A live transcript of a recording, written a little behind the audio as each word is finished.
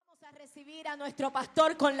recibir a nuestro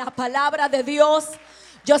pastor con la palabra de Dios.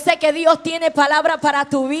 Yo sé que Dios tiene palabra para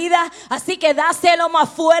tu vida, así que dáselo más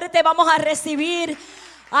fuerte. Vamos a recibir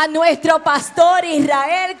a nuestro pastor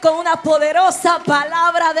Israel con una poderosa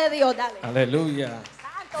palabra de Dios. Dale. Aleluya.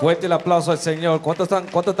 Fuerte el aplauso al Señor. ¿Cuántos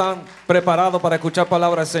están preparados para escuchar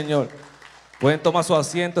palabra del Señor? Pueden tomar su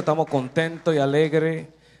asiento. Estamos contentos y alegres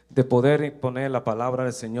de poder poner la palabra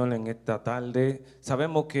del Señor en esta tarde.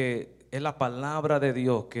 Sabemos que es la palabra de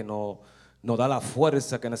Dios que nos da la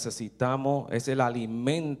fuerza que necesitamos. Es el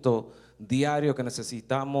alimento diario que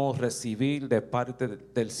necesitamos recibir de parte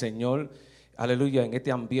del Señor. Aleluya, en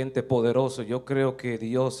este ambiente poderoso. Yo creo que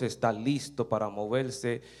Dios está listo para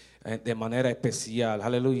moverse de manera especial.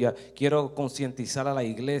 Aleluya. Quiero concientizar a la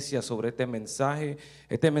iglesia sobre este mensaje.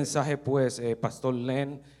 Este mensaje, pues, Pastor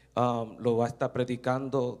Len lo va a estar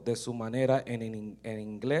predicando de su manera en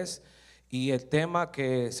inglés. Y el tema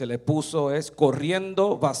que se le puso es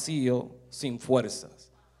Corriendo vacío sin fuerzas.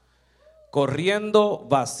 Corriendo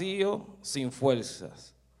vacío sin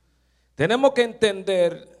fuerzas. Tenemos que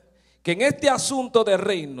entender que en este asunto de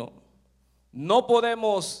reino no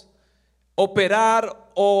podemos operar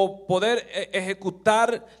o poder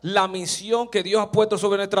ejecutar la misión que Dios ha puesto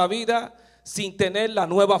sobre nuestra vida sin tener la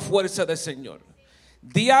nueva fuerza del Señor.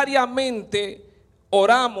 Diariamente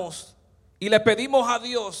oramos y le pedimos a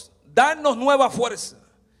Dios: darnos nueva fuerza,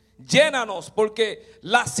 llénanos, porque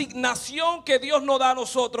la asignación que Dios nos da a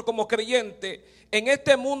nosotros como creyentes en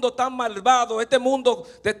este mundo tan malvado, este mundo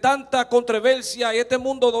de tanta controversia y este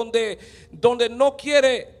mundo donde no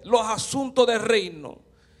quiere los asuntos del reino,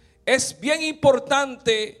 es bien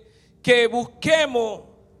importante que busquemos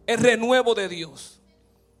el renuevo de Dios,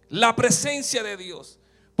 la presencia de Dios,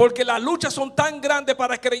 porque las luchas son tan grandes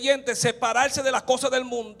para creyentes: separarse de las cosas del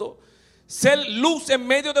mundo, ser luz en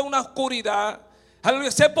medio de una oscuridad,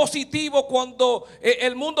 ser positivo cuando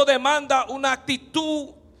el mundo demanda una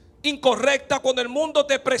actitud incorrecta, cuando el mundo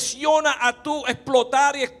te presiona a tú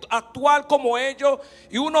explotar y actuar como ellos,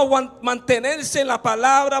 y uno mantenerse en la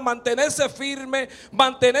palabra, mantenerse firme,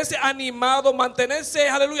 mantenerse animado, mantenerse,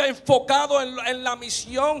 aleluya, enfocado en la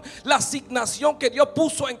misión, la asignación que Dios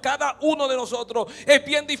puso en cada uno de nosotros. Es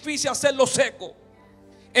bien difícil hacerlo seco.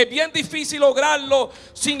 Es bien difícil lograrlo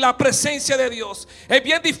sin la presencia de Dios. Es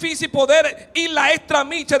bien difícil poder ir la extra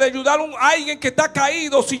milla de ayudar a alguien que está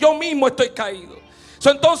caído si yo mismo estoy caído.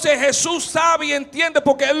 Entonces Jesús sabe y entiende,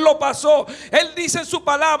 porque Él lo pasó. Él dice en su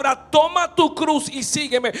palabra: toma tu cruz y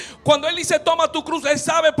sígueme. Cuando Él dice toma tu cruz, Él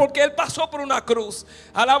sabe porque Él pasó por una cruz.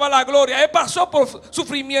 Alaba la gloria. Él pasó por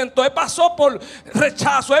sufrimiento, Él pasó por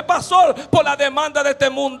rechazo, Él pasó por la demanda de este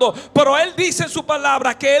mundo. Pero Él dice en su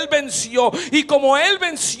palabra que Él venció. Y como Él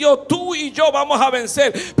venció, tú y yo vamos a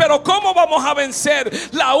vencer. Pero ¿cómo vamos a vencer?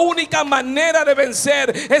 La única manera de vencer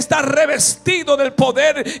es estar revestido del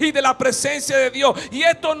poder y de la presencia de Dios. Y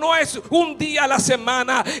esto no es un día a la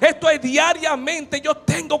semana, esto es diariamente. Yo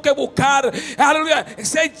tengo que buscar, aleluya,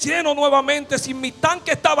 ser lleno nuevamente. Si mi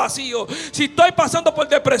tanque está vacío, si estoy pasando por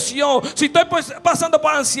depresión, si estoy pasando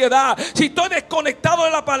por ansiedad, si estoy desconectado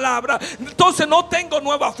de la palabra, entonces no tengo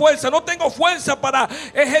nueva fuerza, no tengo fuerza para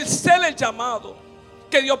ejercer el llamado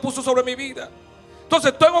que Dios puso sobre mi vida.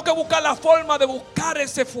 Entonces tengo que buscar la forma de buscar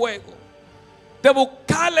ese fuego, de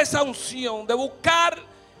buscar esa unción, de buscar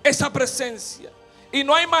esa presencia. Y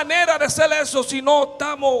no hay manera de hacer eso si no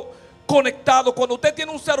estamos conectados. Cuando usted tiene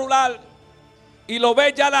un celular y lo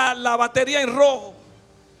ve ya la batería en rojo,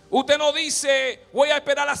 usted no dice: voy a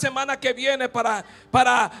esperar la semana que viene para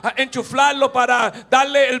enchuflarlo, para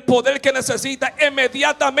darle el poder que necesita.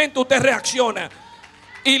 Inmediatamente usted reacciona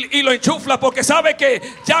y lo enchufla, porque sabe que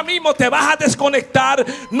ya mismo te vas a desconectar,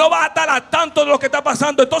 no vas a estar al tanto de lo que está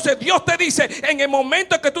pasando. Entonces Dios te dice: en el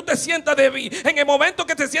momento que tú te sientas débil, en el momento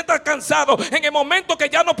que te sientas cansado, en el momento que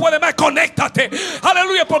ya no puedes más, conéctate.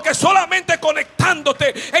 Aleluya, porque solamente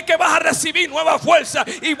conectándote es que vas a recibir nueva fuerza.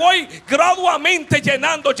 Y voy gradualmente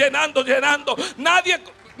llenando. Nadie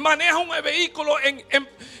maneja un vehículo en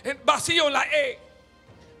vacío en la E,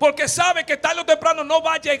 porque sabe que tarde o temprano no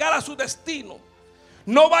va a llegar a su destino.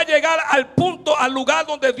 No va a llegar al punto, al lugar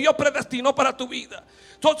donde Dios predestinó para tu vida.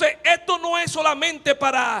 Entonces esto no es solamente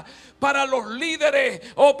para los líderes,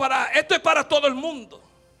 esto es para todo el mundo.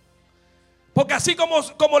 Porque así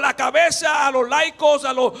como la cabeza, a los laicos,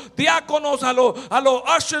 a los diáconos, a los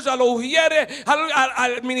ushers, a los ujieres,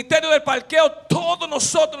 al ministerio del parqueo, todos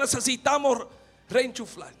nosotros necesitamos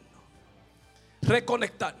reenchuflarnos,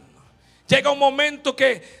 reconectarnos. Llega un momento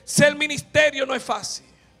que ser ministerio no es fácil.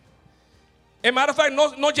 En matter of fact,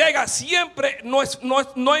 no llega siempre. No es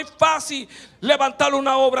fácil levantar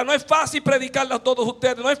una obra. No es fácil predicarle a todos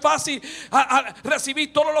ustedes. No es fácil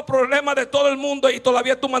recibir todos los problemas de todo el mundo y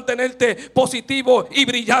todavía tú mantenerte positivo y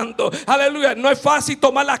brillando. Aleluya. No es fácil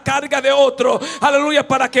tomar la carga de otro. Aleluya.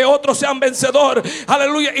 Para que otros sean vencedor.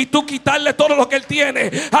 Aleluya. Y tú quitarle todo lo que él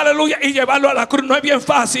tiene. Aleluya. Y llevarlo a la cruz. No es bien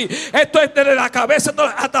fácil. Esto es desde la cabeza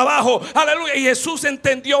hasta abajo. Aleluya. Y Jesús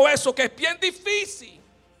entendió eso, que es bien difícil.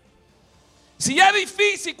 Si es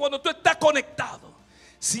difícil cuando tú estás conectado,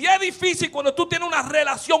 si es difícil cuando tú tienes una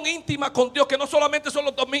relación íntima con Dios, que no solamente son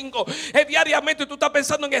los domingos, es diariamente, tú estás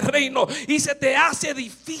pensando en el reino y se te hace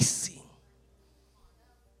difícil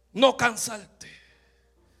no cansarte.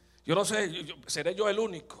 Yo no sé, seré yo el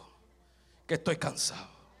único que estoy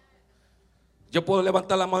cansado. Yo puedo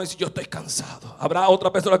levantar la mano y decir yo estoy cansado. Habrá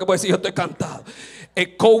otra persona que puede decir yo estoy cansado.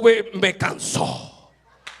 El COVID me cansó.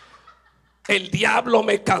 El diablo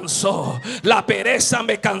me cansó, la pereza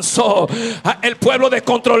me cansó, el pueblo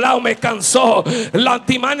descontrolado me cansó, la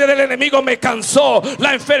antimania del enemigo me cansó,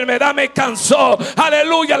 la enfermedad me cansó,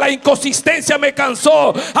 aleluya, la inconsistencia me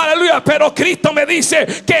cansó, aleluya. Pero Cristo me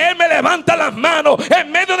dice que Él me levanta las manos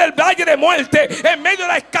en medio del valle de muerte, en medio de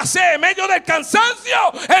la escasez, en medio del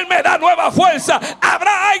cansancio. Él me da nueva fuerza.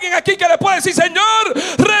 Habrá alguien aquí que le puede decir Señor,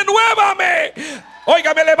 renuévame.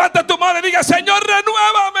 Óigame, levanta tu mano y diga Señor,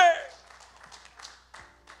 renuévame.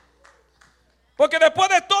 Porque después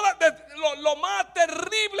de todo, lo más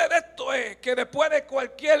terrible de esto es que después de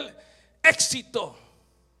cualquier éxito,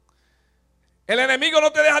 el enemigo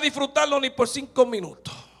no te deja disfrutarlo ni por 5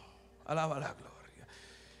 minutos. Alaba la gloria.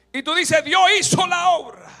 Y tú dices, Dios hizo la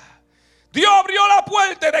obra. Dios abrió la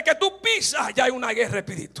puerta y de que tú pisas ya hay una guerra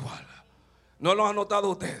espiritual. ¿No lo han notado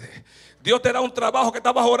ustedes? Dios te da un trabajo que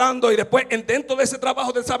estabas orando y después dentro de ese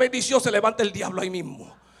trabajo, de esa bendición, se levanta el diablo ahí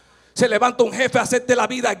mismo. Se levanta un jefe a hacerte la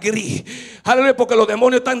vida gris. Aleluya, porque los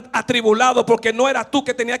demonios están atribulados. Porque no eras tú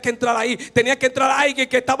que tenías que entrar ahí. Tenía que entrar alguien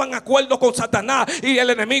que estaba en acuerdo con Satanás y el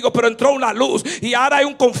enemigo. Pero entró una luz. Y ahora hay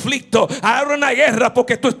un conflicto. Ahora una guerra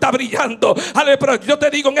porque tú estás brillando. Aleluya, pero yo te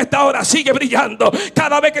digo en esta hora, sigue brillando.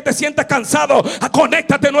 Cada vez que te sientas cansado,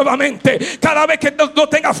 conéctate nuevamente. Cada vez que no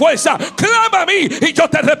tengas fuerza, clama a mí y yo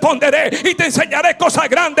te responderé. Y te enseñaré cosas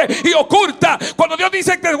grandes y ocultas. Cuando Dios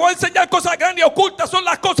dice que te voy a enseñar cosas grandes y ocultas, son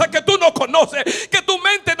las cosas que tú no conoces, que tu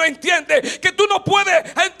mente no entiende, que tú no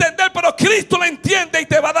puedes entender, pero Cristo lo entiende y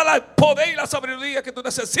te va a dar el poder y la sabiduría que tú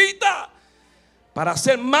necesitas para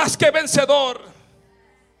ser más que vencedor.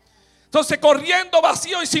 Entonces, corriendo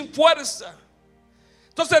vacío y sin fuerza.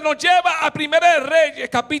 Entonces nos lleva a Primera de Reyes,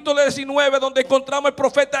 capítulo 19, donde encontramos el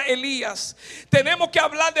profeta Elías. Tenemos que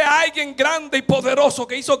hablar de alguien grande y poderoso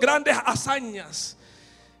que hizo grandes hazañas,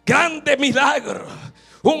 grandes milagros.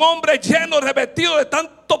 Un hombre lleno, revestido de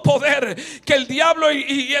tanto poder que el diablo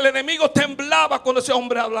y el enemigo temblaba cuando ese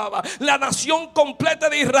hombre hablaba. La nación completa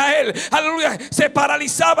de Israel, aleluya, se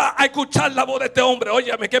paralizaba a escuchar la voz de este hombre.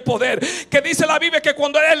 Óyeme, qué poder. Que dice la Biblia que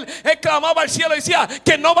cuando él clamaba al cielo, decía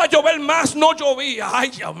que no va a llover más, no llovía.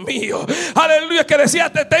 Ay, Dios mío, aleluya, que decía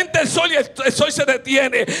detente el sol y el sol se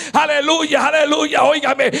detiene. Aleluya, aleluya,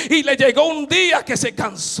 óigame. Y le llegó un día que se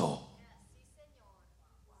cansó.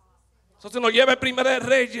 Entonces nos lleva a Primera de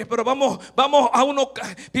Reyes, pero vamos a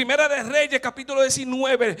Primera de Reyes, capítulo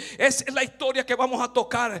 19. Es la historia que vamos a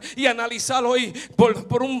tocar y analizar hoy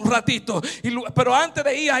por un ratito. Pero antes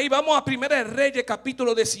de ir ahí, vamos a Primera de Reyes,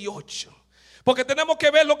 capítulo 18. Porque tenemos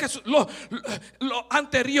que ver lo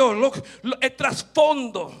anterior, el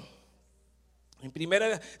trasfondo. En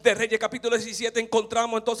Primera de Reyes, capítulo 17,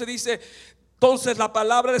 encontramos, entonces dice, entonces la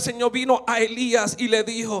palabra del Señor vino a Elías y le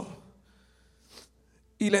dijo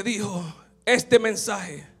este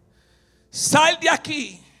mensaje: sal de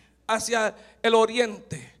aquí hacia el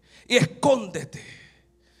oriente y escóndete.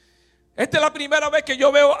 Esta es la primera vez que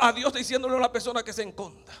yo veo a Dios diciéndole a una persona que se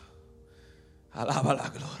esconda. Alaba la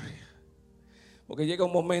gloria. Porque llega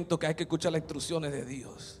un momento que hay que escuchar las instrucciones de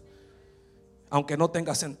Dios, aunque no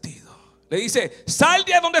tenga sentido. Le dice, sal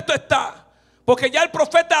de donde tú estás, porque ya el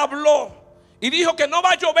profeta habló y dijo que no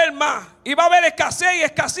va a llover más. Y va a haber escasez y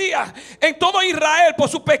escasía en todo Israel por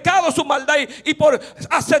su pecado, su maldad y por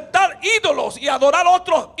aceptar ídolos y adorar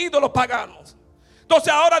otros ídolos paganos.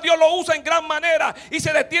 Entonces ahora Dios lo usa en gran manera y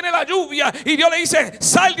se detiene la lluvia. Y Dios le dice,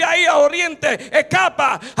 sal de ahí al oriente,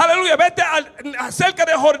 escapa, aleluya, vete cerca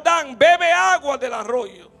de Jordán, bebe agua del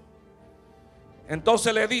arroyo.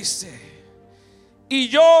 Entonces le dice, y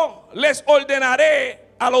yo les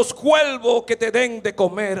ordenaré a los cuervos que te den de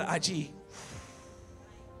comer allí.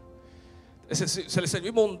 Se le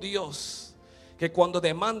servimos un Dios que cuando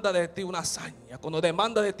demanda de ti una hazaña, Cuando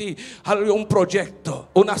demanda de ti un proyecto,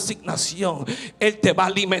 una asignación, Él te va a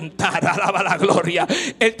alimentar, alaba la gloria.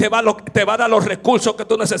 Él te va a dar los recursos que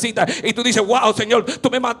tú necesitas. Y tú dices, wow, Señor, tú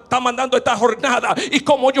me estás mandando esta jornada. ¿Y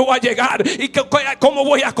cómo yo voy a llegar? ¿Y cómo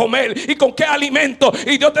voy a comer? ¿Y con qué alimento?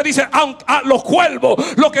 Y Dios te dice, a los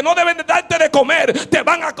cuervos, los que no deben de darte de comer, te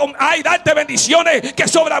van a darte bendiciones que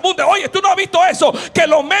sobreabunden. Oye, tú no has visto eso, que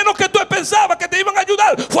lo menos que tú pensabas que te iban a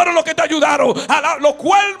ayudar fueron los que te ayudaron. Los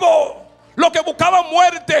cuervos, los que buscaban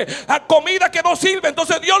muerte, a comida que no sirve.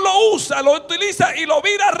 Entonces Dios lo usa, lo utiliza y lo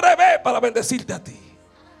vira al revés para bendecirte a ti.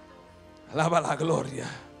 Alaba la gloria.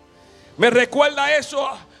 Me recuerda eso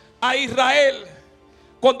a Israel,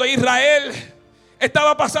 cuando Israel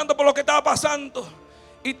estaba pasando por lo que estaba pasando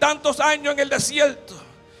y tantos años en el desierto.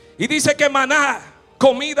 Y dice que maná,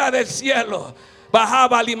 comida del cielo,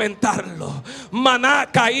 bajaba a alimentarlo. Maná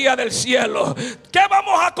caía del cielo. ¿Qué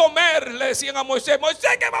vamos a comer? Le decían a Moisés.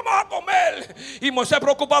 Moisés, ¿qué vamos a comer? Y Moisés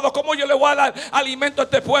preocupado, ¿cómo yo le voy a dar alimento a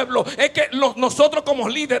este pueblo? Es que nosotros como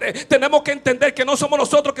líderes tenemos que entender que no somos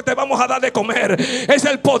nosotros que te vamos a dar de comer. Es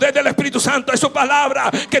el poder del Espíritu Santo. Es su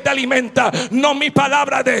palabra que te alimenta. No mi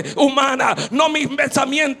palabra humana, no mis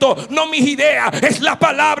pensamientos, no mis ideas. Es la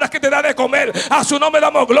palabra que te da de comer. A su nombre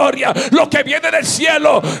damos gloria. Lo que viene del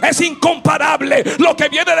cielo es incomparable. Lo que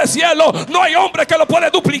viene del cielo no hay hombre que lo puede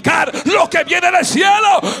duplicar. Lo que viene del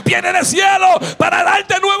cielo para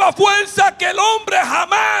darte nueva fuerza que el hombre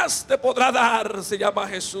jamás te podrá dar. Se llama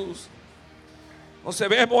Jesús. Entonces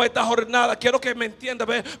vemos esta jornada. Quiero que me entiendas.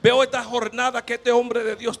 Veo esta jornada que este hombre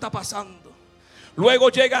de Dios está pasando. Luego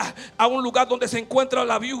llega a un lugar donde se encuentra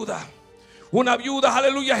la viuda. Una viuda,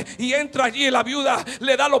 aleluya, y entra allí. La viuda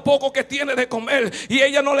le da lo poco que tiene de comer, y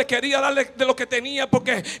ella no le quería darle de lo que tenía,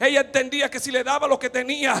 porque ella entendía que si le daba lo que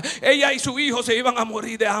tenía, ella y su hijo se iban a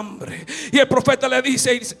morir de hambre. Y el profeta le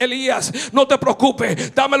dice, Elías, no te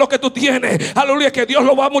preocupes, dame lo que tú tienes, aleluya, que Dios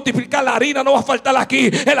lo va a multiplicar. La harina no va a faltar aquí,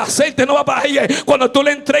 el aceite no va a faltar. Cuando tú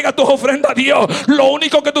le entregas tus ofrendas a Dios, lo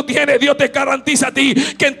único que tú tienes, Dios te garantiza a ti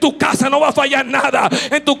que en tu casa no va a fallar nada.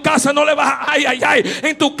 En tu casa no le vas a,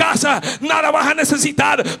 en tu casa nada vas a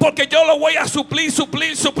necesitar, porque yo lo voy a suplir.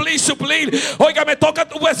 Oiga, me toca a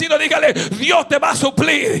tu vecino, dígale, Dios te va a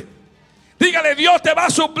suplir. Dígale, Dios te va a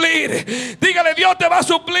suplir. Dígale, Dios te va a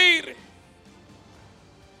suplir.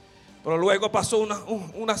 Pero luego pasó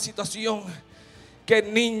una situación, que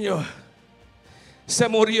el niño se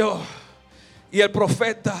murió, y el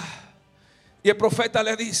profeta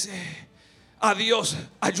le dice a Dios,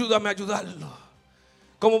 ayúdame a ayudarlo.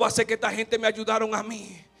 ¿Cómo va a ser que esta gente me ayudaron a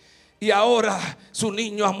mí y ahora su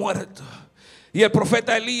niño ha muerto? Y el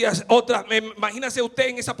profeta Elías, imagínese usted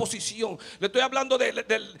en esa posición. Le estoy hablando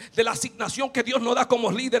de la asignación que Dios nos da como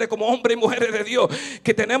líderes, como hombres y mujeres de Dios,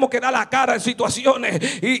 que tenemos que dar la cara en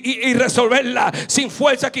situaciones y resolverla sin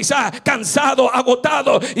fuerza, quizás cansado,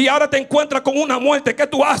 agotado. Y ahora te encuentras con una muerte. ¿Qué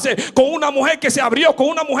tú haces? Con una mujer que se abrió, con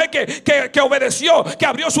una mujer que obedeció, que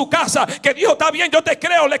abrió su casa, que dijo, está bien, yo te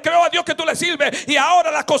creo, le creo a Dios que tú le sirves. Y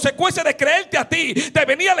ahora las consecuencias de creerte a ti, de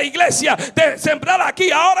venir a la iglesia, de sembrar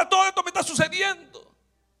aquí, ahora todo esto me está sucediendo.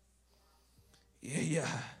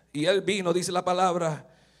 Y él vino, dice la palabra,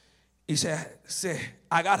 y se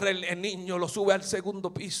agarra el niño, lo sube al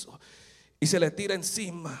segundo piso y se le tira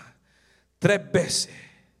encima 3 veces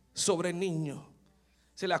sobre el niño.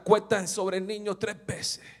 Se le acuesta sobre el niño 3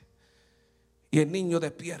 veces, y el niño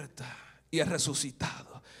despierta y es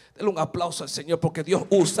resucitado. Denle un aplauso al Señor, porque Dios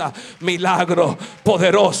usa milagros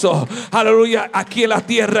poderosos, aleluya, aquí en la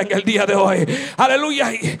tierra en el día de hoy,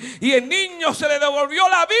 aleluya. Y el niño se le devolvió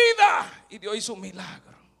la vida y Dios hizo un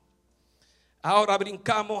milagro. Ahora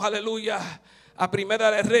brincamos, aleluya, a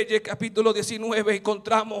Primera de Reyes capítulo 19.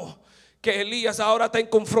 Encontramos que Elías ahora está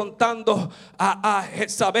confrontando a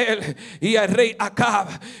Jezabel y al rey Acab,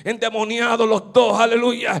 endemoniados los dos,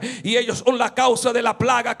 aleluya. Y ellos son la causa de la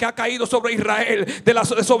plaga que ha caído sobre Israel, de la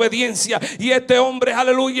desobediencia. Y este hombre,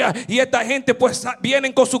 aleluya, y esta gente pues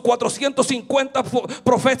vienen con sus 450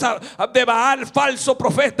 profetas de Baal, falso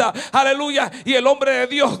profeta, aleluya. Y el hombre de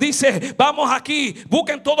Dios dice, vamos aquí,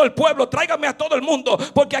 busquen todo el pueblo, tráiganme a todo el mundo,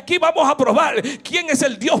 porque aquí vamos a probar quién es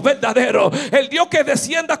el Dios verdadero. El Dios que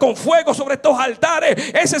descienda con fuego sobre estos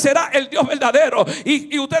altares, ese será el Dios verdadero.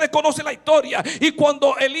 Y ustedes conocen la historia. Y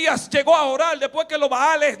cuando Elías llegó a orar, después que los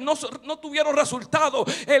Baales no tuvieron resultado,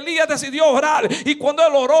 Elías decidió orar. Y cuando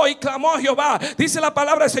él oró y clamó a Jehová, dice la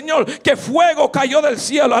palabra del Señor que fuego cayó del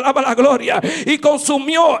cielo, alaba la gloria, y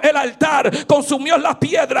consumió el altar, consumió las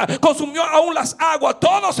piedras, consumió aún las aguas,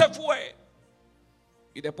 todo se fue.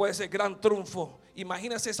 Y después de ese gran triunfo,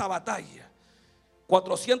 imagínense esa batalla,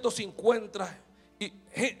 450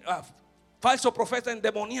 falso profeta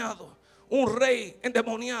endemoniado, un rey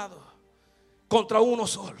endemoniado. contra uno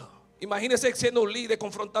solo. Imagínese siendo un líder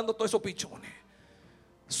confrontando todos esos pichones,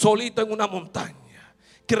 solito en una montaña,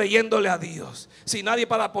 creyéndole a Dios, sin nadie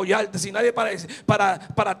para apoyarte, sin nadie para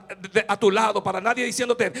a tu lado, para nadie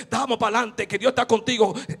diciéndote vamos para adelante, que Dios está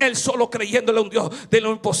contigo. Él solo creyéndole a un Dios de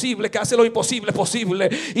lo imposible, que hace lo imposible posible,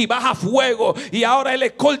 y baja fuego, y ahora Él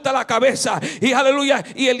le corta la cabeza, y aleluya,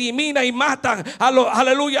 y elimina y matan a los,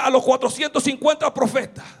 aleluya, a los 450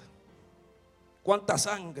 profetas. Cuánta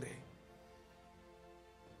sangre.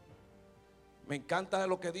 Me encanta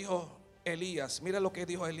lo que dijo Elías. Mira lo que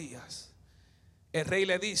dijo Elías. El rey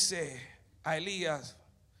le dice a Elías,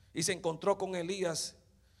 y se encontró con Elías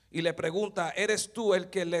y le pregunta: ¿eres tú el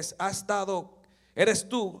que les ha estado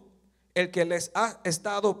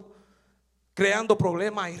creando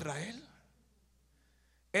problemas a Israel?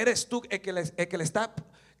 ¿Eres tú el que le está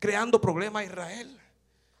creando problemas a Israel?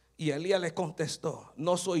 Y Elías le contestó: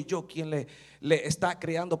 no soy yo quien le está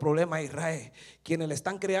creando problemas a Israel. Quienes le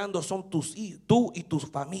están creando son tú y tu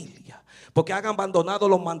familia, porque han abandonado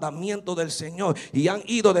los mandamientos del Señor y han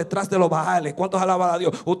ido detrás de los baales. ¿Cuántos alaban a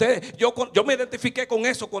Dios? Ustedes, yo me identifiqué con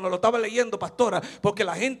eso cuando lo estaba leyendo, pastora, porque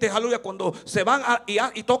la gente, aleluya, cuando se van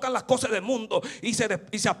y tocan las cosas del mundo y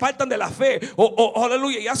se apartan de la fe,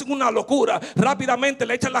 aleluya, y hacen una locura, rápidamente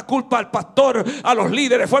le echan la culpa al pastor, a los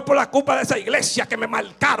líderes. Fue por la culpa de esa iglesia que me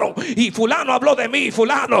marcaron, y fulano habló de mí,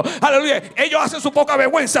 fulano, aleluya. Ellos hacen su poca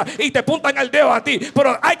vergüenza y te apuntan el dedo a ti,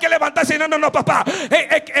 pero hay que levantarse y no, papá,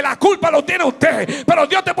 la culpa lo tiene usted, pero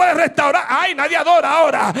Dios te puede restaurar. Ay, nadie adora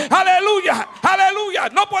ahora, aleluya, aleluya.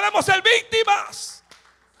 No podemos ser víctimas.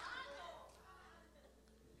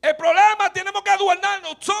 El problema, tenemos que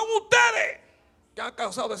adornarnos, son ustedes que han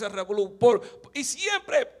causado ese revolú, y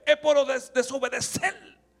siempre es por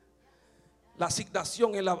desobedecer la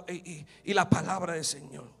asignación y la palabra del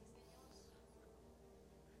Señor.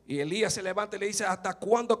 Y Elías se levanta y le dice: ¿hasta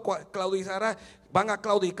cuándo claudicará? Van a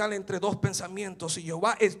claudicar entre dos pensamientos. Si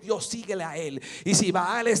Jehová es Dios, síguele a Él. Y si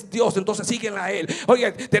Baal es Dios, entonces síguele a Él.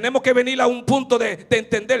 Oye, tenemos que venir a un punto de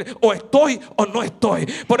entender: o estoy o no estoy.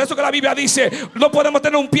 Por eso que la Biblia dice: no podemos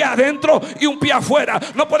tener un pie adentro y un pie afuera.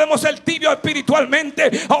 No podemos ser tibios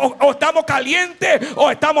espiritualmente. O estamos calientes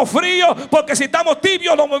o estamos fríos. Porque si estamos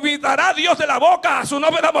tibios, nos vomitará Dios de la boca. A su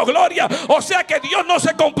nombre damos gloria. O sea que Dios no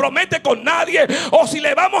se compromete con nadie. O si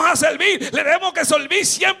le vamos a servir, le debemos que servir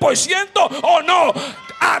 100% o no.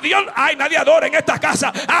 A Dios, ay, nadie adora en esta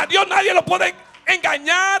casa. A Dios nadie lo puede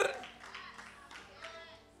engañar.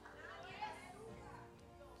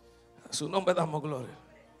 A su nombre damos gloria.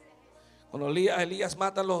 Cuando Elías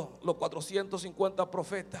mata a los 450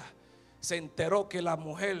 profetas, se enteró que la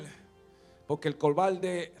mujer, porque el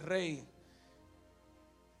cobarde rey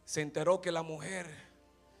se enteró que la mujer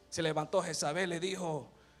se levantó. Jezabel le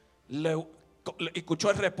dijo, escuchó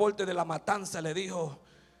el reporte de la matanza, le dijo: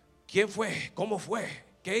 ¿quién fue? ¿Cómo fue?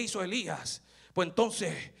 ¿Qué hizo Elías? Pues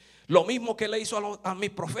entonces, lo mismo que le hizo a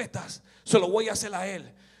mis profetas, se lo voy a hacer a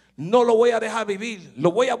él. No lo voy a dejar vivir.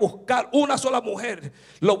 Lo voy a buscar, una sola mujer.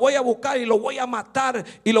 Lo voy a buscar y lo voy a matar.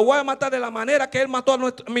 Y lo voy a matar de la manera que él mató a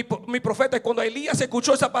mi profeta. Y cuando Elías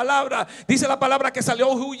escuchó esa palabra, dice la palabra que salió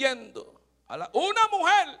huyendo. Una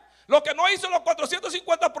mujer. Lo que no hizo los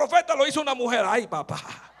 450 profetas, lo hizo una mujer. Ay, papá.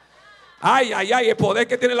 Ay, ay, ay, el poder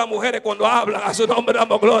que tienen las mujeres cuando hablan. A su nombre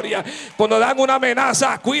damos gloria. Cuando dan una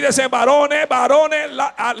amenaza: cuídense, varones,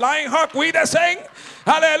 Lionheart, cuídense.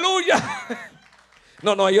 Aleluya.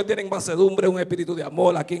 No, ellos tienen mansedumbre, un espíritu de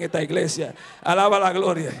amor aquí en esta iglesia. Alaba la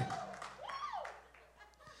gloria.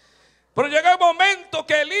 Pero llegó el momento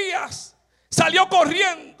que Elías salió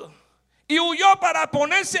corriendo y huyó para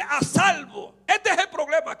ponerse a salvo. Este es el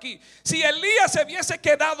problema aquí. Si Elías se hubiese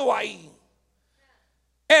quedado ahí,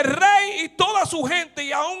 el rey y toda su gente,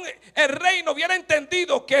 y aún el rey no hubiera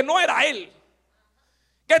entendido que no era él,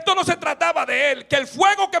 que esto no se trataba de él, que el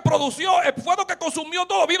fuego que produció, el fuego que consumió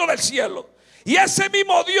todo vino del cielo, y ese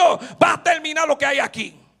mismo Dios va a terminar lo que hay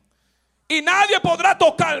aquí, y nadie podrá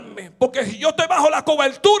tocarme, porque yo estoy bajo la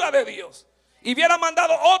cobertura de Dios. Y hubiera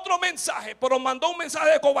mandado otro mensaje, pero mandó un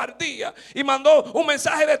mensaje de cobardía y mandó un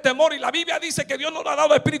mensaje de temor. Y la Biblia dice que Dios no nos ha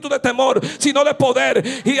dado espíritu de temor, sino de poder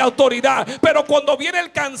y de autoridad. Pero cuando viene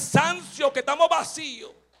el cansancio, que estamos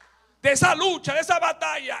vacíos de esa lucha, de esa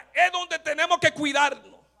batalla, es donde tenemos que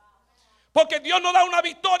cuidarnos. Porque Dios nos da una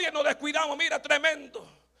victoria y nos descuidamos. Mira, tremendo.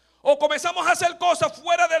 O comenzamos a hacer cosas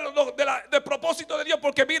fuera del propósito de Dios,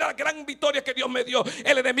 porque mira la gran victoria que Dios me dio.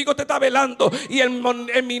 El enemigo te está velando, y el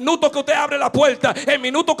minuto que usted abre la puerta, el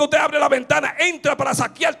minuto que usted abre la ventana, entra para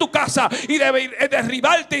saquear tu casa y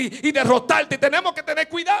derribarte y derrotarte. Tenemos que tener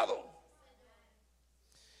cuidado.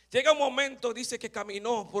 Llega un momento, dice, que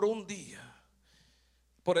caminó por un día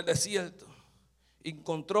por el desierto,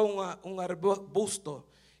 encontró un arbusto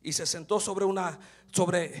y se sentó sobre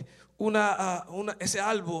ese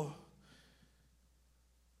árbol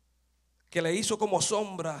que le hizo como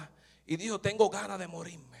sombra y dijo: tengo ganas de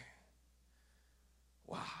morirme.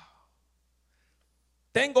 Wow.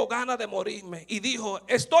 Tengo ganas de morirme. Y dijo: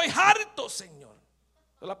 estoy harto, Señor.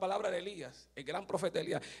 Es la palabra de Elías, el gran profeta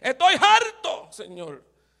Elías. Estoy harto, Señor.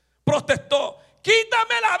 Protestó: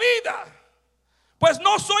 quítame la vida, pues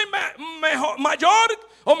no soy mayor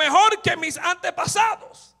o mejor que mis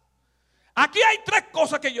antepasados. Aquí hay tres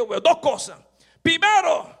cosas que yo veo, dos cosas.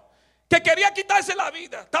 Primero, que quería quitarse la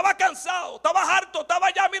vida. Estaba cansado, estaba harto,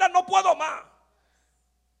 estaba ya, mira, no puedo más.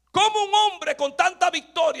 Como un hombre con tanta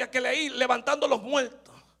victoria que leí, levantando los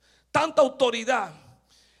muertos, tanta autoridad,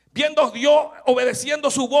 viendo a Dios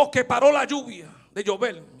obedeciendo su voz, que paró la lluvia de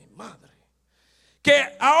llover, mi madre,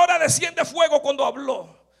 que ahora desciende fuego cuando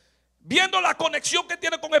habló, viendo la conexión que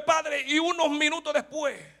tiene con el Padre, y unos minutos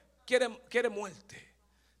después quiere muerte,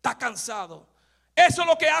 está cansado. Eso es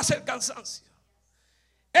lo que hace el cansancio.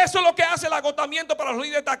 Eso es lo que hace el agotamiento para los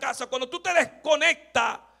líderes de esta casa. Cuando tú te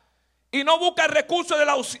desconectas y no buscas el recurso del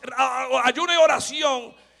ayuno y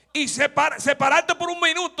oración, y separarte por un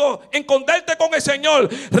minuto, esconderte con el Señor,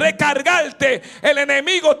 recargarte, el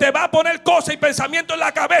enemigo te va a poner cosas y pensamientos en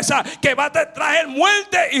la cabeza que va a traer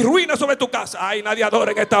muerte y ruina sobre tu casa. Ay, nadie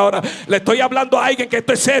adora en esta hora. Le estoy hablando a alguien que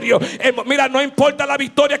esto es serio. Mira, no importa la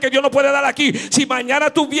victoria que Dios no puede dar aquí. Si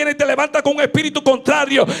mañana tú vienes y te levantas con un espíritu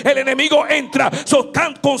contrario, el enemigo entra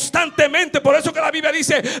constantemente. Por eso que la Biblia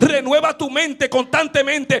dice: renueva tu mente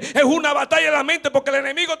constantemente. Es una batalla en la mente, porque el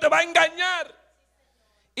enemigo te va a engañar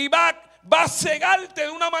y va a cegarte de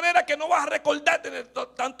una manera que no vas a recordarte de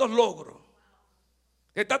tantos logros.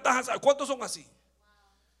 ¿Cuántos son así?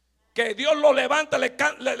 Que Dios lo levanta,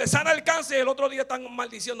 le sana el cáncer, y el otro día están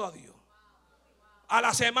maldiciendo a Dios. A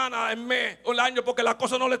la semana, al mes, o al año, porque la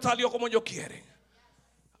cosa no le salió como ellos quieren.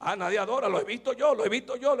 Nadie adora, lo he visto yo,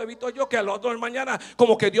 que a los otros mañana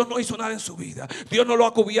como que Dios no hizo nada en su vida. Dios no lo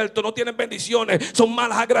ha cubierto, no tienen bendiciones, son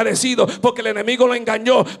mal agradecidos porque el enemigo lo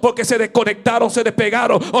engañó, porque se desconectaron, se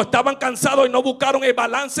despegaron, o estaban cansados y no buscaron el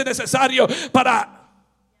balance necesario para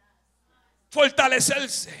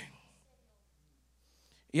fortalecerse.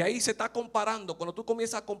 Y ahí se está comparando. Cuando tú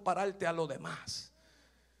comienzas a compararte a los demás: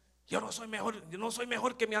 yo no soy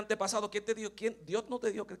mejor que mi antepasado. ¿Quién te dijo? Dios no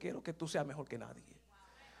te dijo que quiero que tú seas mejor que nadie.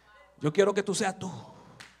 Yo quiero que tú seas tú.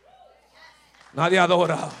 Nadie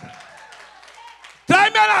adora.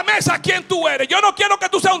 Tráeme a la mesa quien tú eres. Yo no quiero que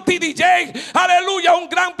tú seas un TDJ, aleluya, un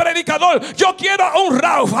gran predicador. Yo quiero un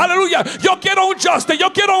Ralph, aleluya. Yo quiero un Justin,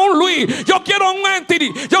 yo quiero un Luis, yo quiero un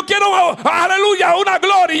Anthony, yo quiero, aleluya, una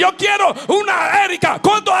Glory, yo quiero una Erika.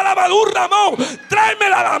 ¿Cuántos alaban? Un Ramón.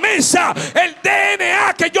 Tráemela a la mesa el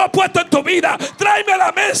DNA que yo he puesto en tu vida. Tráeme a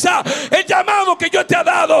la mesa el llamado que yo te he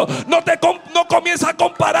dado. No comienza a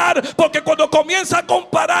comparar, porque cuando comienza a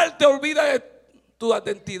comparar te olvidas de tu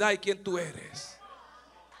identidad y quién tú eres.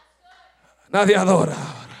 Nadie adora.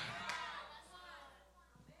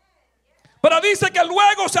 Pero dice que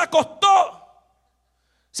luego se acostó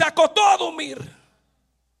a dormir.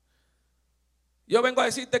 Yo vengo a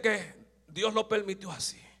decirte que Dios lo permitió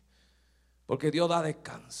así, porque Dios da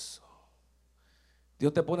descanso.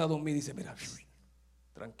 Dios te pone a dormir y dice: mira,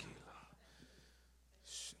 tranquilo.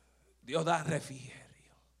 Dios da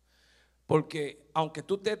refrigerio, porque aunque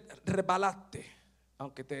tú te resbalaste,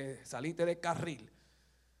 aunque te saliste del carril,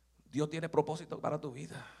 Dios tiene propósito para tu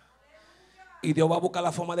vida. Y Dios va a buscar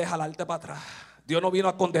la forma de jalarte para atrás. Dios no vino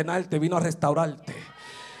a condenarte, vino a restaurarte.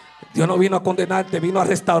 Dios no vino a condenarte, vino a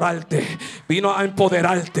restaurarte, vino a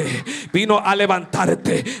empoderarte, vino a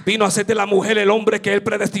levantarte, vino a hacerte la mujer, el hombre que Él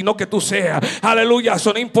predestinó que tú seas. Aleluya.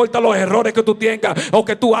 Eso no importa los errores que tú tengas o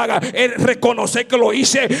que tú hagas. Es reconocer que lo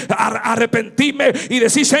hice, arrepentirme y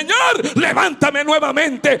decir: Señor, levántame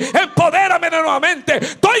nuevamente, empodérame nuevamente.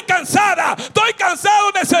 Estoy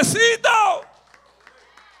cansado, necesito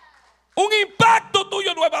un impacto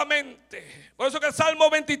tuyo nuevamente. Por eso que el Salmo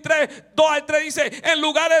 23, 2 al 3 dice: en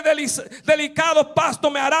lugares delicados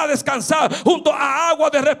pasto me hará descansar, junto a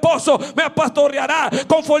agua de reposo me pastoreará,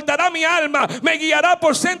 confortará mi alma, me guiará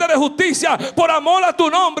por senda de justicia, por amor a tu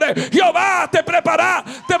nombre. Jehová te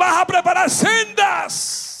vas a preparar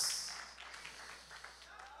sendas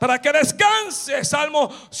para que descanse. Salmo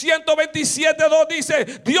 127, 2 dice: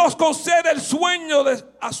 Dios concede el sueño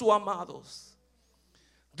a sus amados.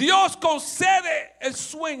 Dios concede el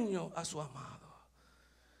sueño a su amado.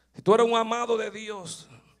 Si tú eres un amado de Dios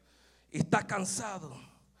y estás cansado,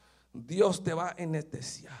 Dios te va a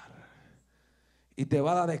anestesiar y te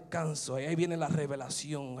va a dar descanso. Ahí viene la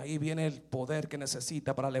revelación, ahí viene el poder que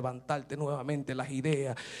necesita para levantarte nuevamente las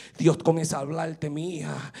ideas. Dios comienza a hablarte: mi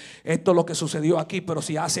hija, esto es lo que sucedió aquí, pero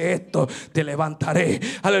si haces esto, te levantaré.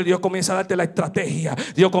 Aleluya. Dios comienza a darte la estrategia,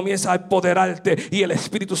 Dios comienza a empoderarte, y el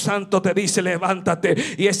Espíritu Santo te dice: levántate.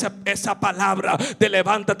 Y esa palabra de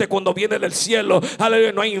levántate, cuando viene del cielo,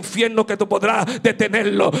 aleluya, no hay infierno que tú podrás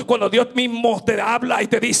detenerlo. Cuando Dios mismo te habla y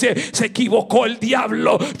te dice: se equivocó el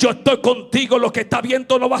diablo, yo estoy contigo, lo que está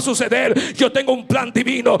viendo no va a suceder. Yo tengo un plan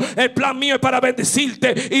divino. El plan mío es para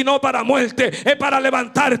bendecirte y no para muerte, es para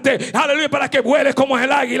levantarte, aleluya, para que vueles como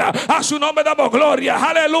el águila. A su nombre damos gloria,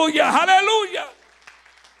 aleluya, aleluya.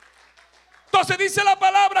 Entonces dice la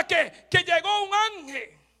palabra que llegó un ángel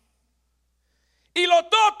y lo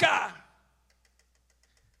toca.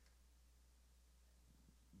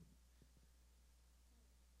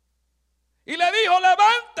 Y le dijo: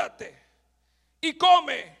 levántate y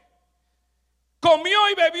come. Comió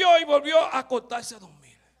y bebió y volvió a acostarse a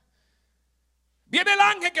dormir. Viene el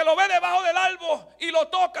ángel que lo ve debajo del árbol y lo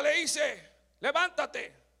toca. Le dice: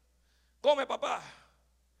 levántate, come, papá.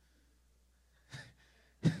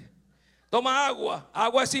 Toma agua.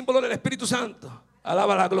 Agua es símbolo del Espíritu Santo.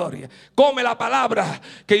 Alaba la gloria. Come la palabra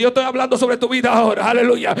que yo estoy hablando sobre tu vida ahora.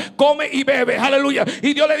 Aleluya. Come y bebe. Aleluya.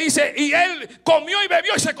 Y Dios le dice, y él comió y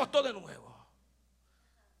bebió y se acostó de nuevo.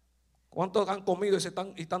 ¿Cuántos han comido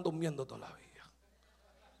y están durmiendo todavía?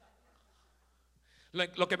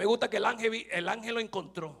 Lo que me gusta es que el ángel lo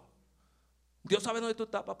encontró. Dios sabe dónde tú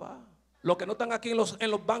estás, papá. Los que no están aquí en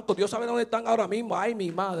los bancos, Dios sabe dónde están ahora mismo. Ay,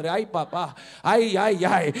 mi madre, ay, papá, ay, ay,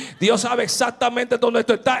 ay. Dios sabe exactamente dónde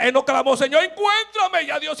tú estás. Él no clamó: Señor, encuéntrame.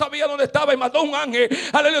 Ya Dios sabía dónde estaba y mandó un ángel.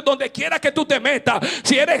 Aleluya. Donde quiera que tú te metas,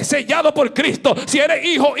 si eres sellado por Cristo, si eres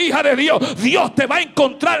hijo, hija de Dios, Dios te va a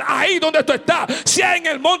encontrar ahí donde tú estás. Sea en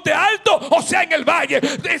el monte alto o sea en el valle,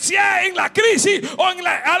 sea en la crisis o en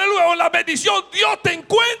aleluya, o en la bendición, Dios te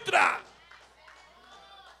encuentra.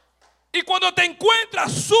 Y cuando te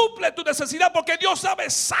encuentras, suple tu necesidad, porque Dios sabe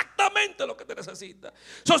exactamente lo que te necesita.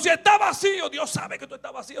 Si está vacío, Dios sabe que tú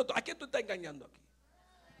estás vacío. ¿A quién tú estás engañando aquí?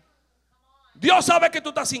 Dios sabe que tú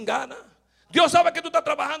estás sin ganas. Dios sabe que tú estás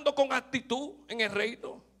trabajando con actitud en el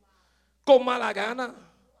reino, con mala gana,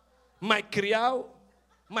 malcriado,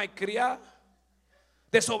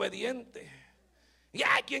 desobediente. Y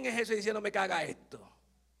ay, ¿quién es ese diciéndome que haga esto?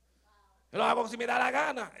 Yo lo hago si me da la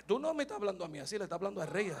gana. Tú no me estás hablando a mí así, le estás hablando al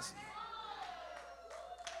rey así.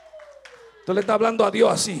 Tú le estás hablando a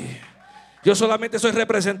Dios así. Yo solamente soy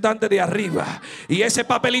representante de arriba. Y ese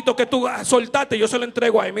papelito que tú soltaste, yo se lo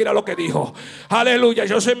entrego a él. Mira lo que dijo. Aleluya,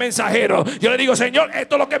 yo soy mensajero. Yo le digo: Señor,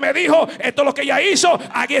 esto es lo que me dijo, esto es lo que ella hizo.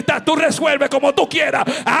 Aquí está, tú resuelve como tú quieras.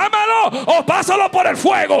 Ámalo o pásalo por el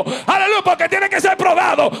fuego. Aleluya, porque tiene que ser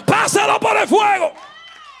probado. Pásalo por el fuego.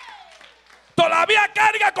 Todavía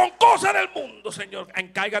carga con cosas del mundo, Señor.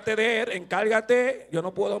 Encárgate de él, encárgate. Yo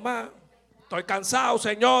no puedo más. Estoy cansado,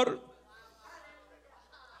 Señor.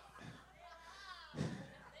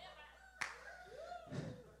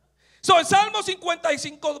 El Salmo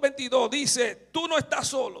 55:22 dice: tú no estás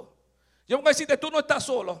solo. Yo voy a decirte: tú no estás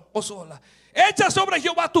solo o sola. Echa sobre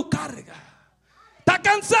Jehová tu carga. Está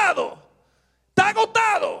cansado, está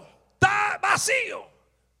agotado, está vacío.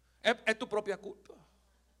 Es tu propia culpa.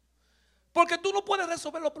 Porque tú no puedes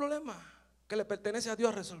resolver los problemas que le pertenece a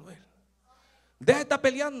Dios resolver. Deja de estar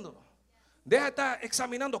peleando. Deja de estar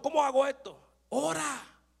examinando. ¿Cómo hago esto? Ora,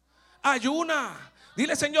 ayuna.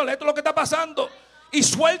 Dile: Señor, esto es lo que está pasando. Y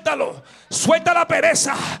suéltalo, suelta la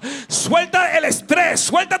pereza, suelta el estrés,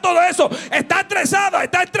 suelta todo eso. Está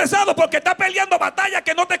estresado porque está peleando batallas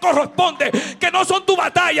que no te corresponden, que no son tu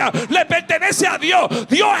batalla, le pertenece a Dios.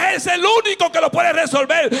 Dios es el único que lo puede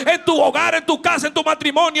resolver en tu hogar, en tu casa, en tu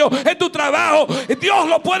matrimonio, en tu trabajo. Dios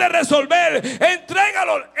lo puede resolver.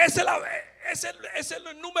 Entrégalo. Esa es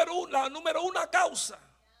la número una causa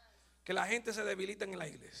que la gente se debilita en la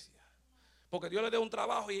iglesia. Porque Dios les dé un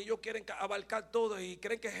trabajo y ellos quieren abarcar todo y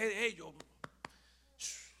creen que es ellos.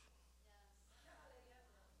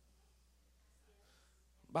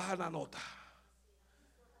 Baja la nota.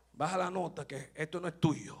 Baja la nota, que esto no es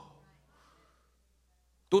tuyo.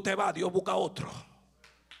 Tú te vas, Dios busca otro.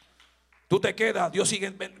 Tú te quedas, Dios sigue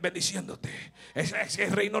bendiciéndote. Ese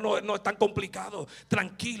reino no es tan complicado.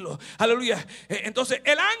 Tranquilo. Aleluya. Entonces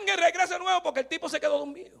el ángel regresa de nuevo porque el tipo se quedó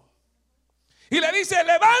dormido. Y le dice: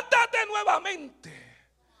 levántate nuevamente.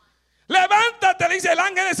 Levántate, le dice el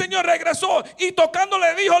ángel del Señor. Regresó y tocando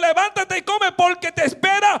le dijo: levántate y come, porque te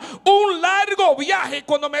espera un largo viaje.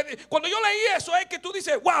 Cuando yo leí eso, es que tú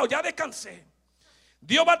dices: wow, ya descansé.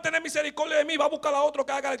 Dios va a tener misericordia de mí, va a buscar a otro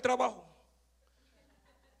que haga el trabajo.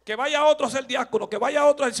 Que vaya otro a ser diácono, que vaya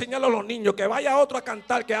otro a enseñarle a los niños, que vaya otro a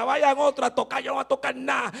cantar, que vayan otro a tocar. Yo no voy a tocar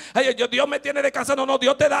nada. Ay, Dios me tiene descansando. No,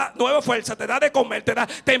 Dios te da nueva fuerza, te da de comer,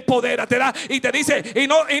 te empodera, te da y te dice y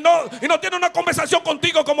no tiene una conversación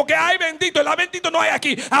contigo como que ay bendito, el bendito no hay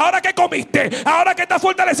aquí. Ahora que comiste, ahora que estás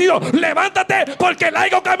fortalecido, levántate porque el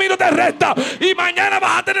largo camino te resta y mañana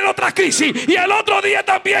vas a tener otra crisis y el otro día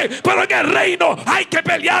también. Pero en el reino hay que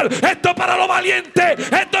pelear. Esto es para los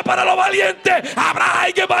valientes. Esto es para los valientes. Habrá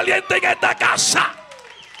alguien valiente en esta casa.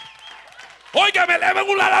 Oiga, me eleven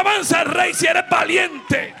una alabanza al rey si eres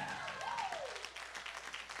valiente.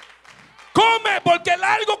 Come porque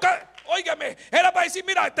largo. Óigame, era para decir,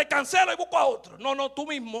 mira, te cancelo y busco a otro. No, tú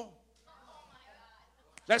mismo.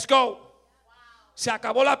 Let's go. Se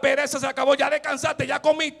acabó la pereza, se acabó, ya descansaste, ya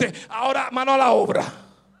comiste. Ahora mano a la obra.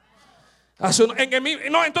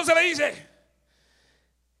 Entonces le dice,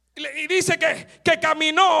 y dice que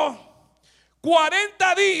caminó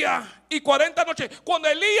 40 días y 40 noches. Cuando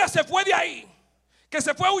Elías se fue de ahí, que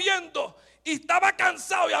se fue huyendo y estaba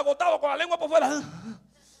cansado y agotado con la lengua por fuera,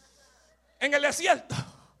 en el desierto,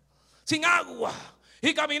 sin agua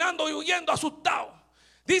y caminando y huyendo, asustado.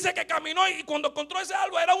 Dice que caminó y cuando encontró ese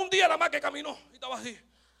árbol era un día nada más que caminó y estaba así.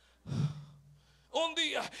 Un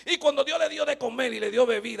día. Y cuando Dios le dio de comer y le dio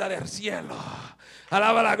bebida del cielo,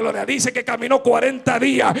 alaba la gloria. Dice que caminó 40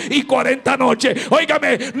 días y 40 noches.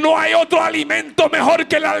 Óigame, no hay otro alimento mejor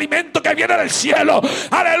que el alimento que viene del cielo.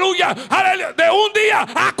 Aleluya, aleluya. De un día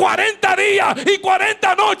a 40 días y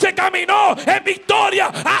 40 noches caminó en victoria.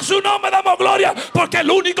 A su nombre damos gloria. Porque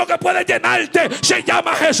el único que puede llenarte se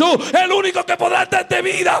llama Jesús. El único que podrá darte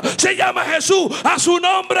vida se llama Jesús. A su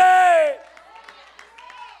nombre.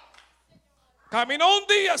 Caminó un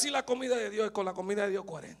día sin la comida de Dios y con la comida de Dios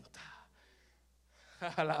 40.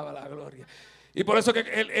 Alaba la gloria. Y por eso que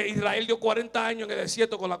Israel dio 40 años en el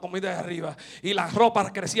desierto con la comida de arriba. Y las ropas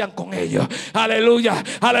crecían con ellos. Aleluya,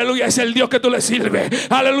 aleluya. Es el Dios que tú le sirves.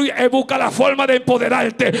 Aleluya. Él busca la forma de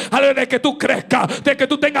empoderarte. Aleluya. De que tú crezcas, de que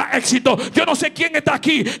tú tengas éxito. Yo no sé quién está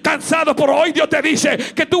aquí cansado, pero hoy Dios te dice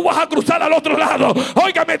que tú vas a cruzar al otro lado.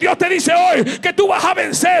 Óigame, Dios te dice hoy que tú vas a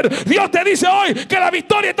vencer. Dios te dice hoy que la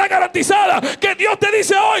victoria está garantizada. Que Dios te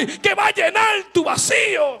dice hoy que va a llenar tu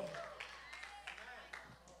vacío.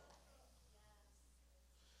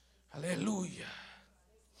 Aleluya.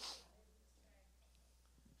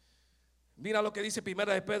 Mira lo que dice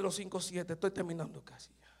Primera de Pedro 5:7. Estoy terminando casi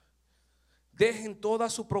ya. Dejen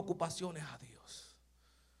todas sus preocupaciones a Dios,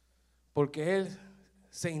 porque Él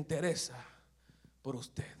se interesa por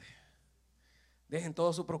ustedes. Dejen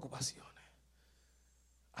todas sus preocupaciones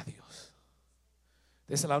a Dios.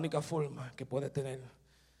 Esa es la única forma que puede tener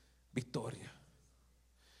victoria.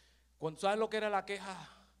 ¿Sabes lo que era la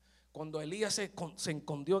queja? Cuando Elías se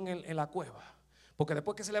escondió en la cueva, porque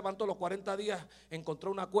después que se levantó los 40 días, encontró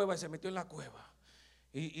una cueva y se metió en la cueva.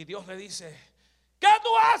 Y Dios le dice: ¿qué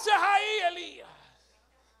tú haces ahí, Elías?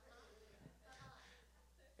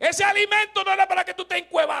 Ese alimento no era para que tú estés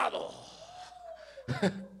encuevado.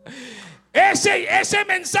 Ese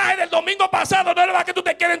mensaje del domingo pasado no era para que tú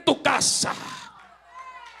te quedes en tu casa.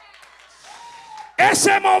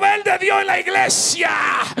 Ese mover de Dios en la iglesia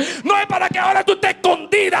no es para que ahora tú estés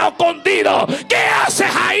escondida o escondido. ¿Qué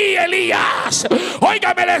haces ahí, Elías?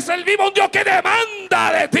 Óigame, le servimos a un Dios que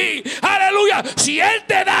demanda de ti. Aleluya. Si Él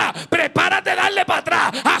te da, prepárate a darle para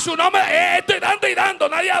atrás. A su nombre, estoy dando y dando,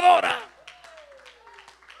 nadie adora.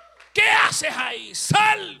 ¿Qué haces ahí?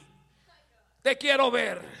 Sal. Te quiero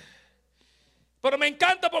ver. Pero me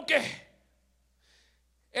encanta porque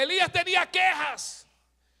Elías tenía quejas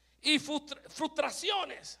y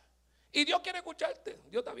frustraciones. Y Dios quiere escucharte.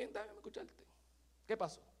 Dios está bien, déjame escucharte. ¿Qué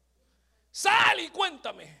pasó? Sal y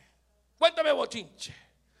cuéntame. Cuéntame, bochinche.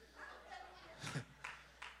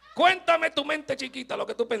 Cuéntame tu mente chiquita, lo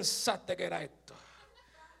que tú pensaste que era esto.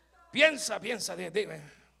 Piensa, dime.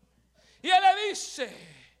 Y él le dice,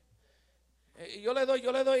 y yo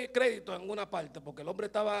le doy crédito en una parte, porque el hombre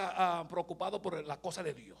estaba preocupado por las cosas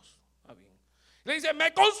de Dios. Bien. Le dice: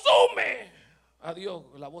 me consume a Dios,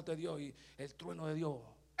 la voz de Dios y el trueno de Dios.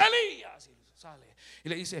 Elías, y sale y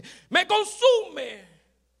le dice: me consume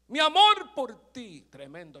mi amor por ti.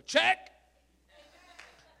 Tremendo, check.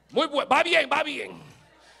 Muy bueno, va bien.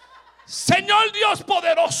 Señor Dios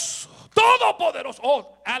poderoso, todopoderoso.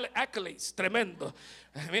 Oh, accolades, tremendo.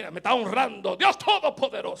 Mira, me está honrando. Dios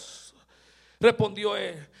todopoderoso. Respondió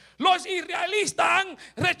él: los israelitas han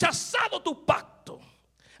rechazado tu pacto,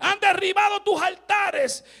 han derribado tus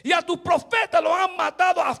altares y a tus profetas los han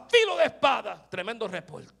matado a filo de espada. Tremendo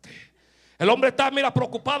reporte. El hombre está,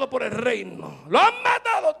 preocupado por el reino. Lo han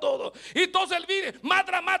matado todo. Y entonces el video más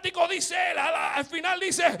dramático dice él, al final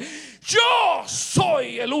dice: yo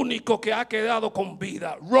soy el único que ha quedado con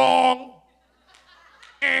vida. Wrong.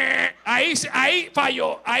 Ahí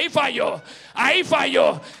falló.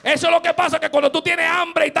 Eso es lo que pasa, que cuando tú tienes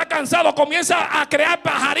hambre y estás cansado, comienza a crear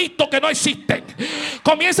pajaritos que no existen.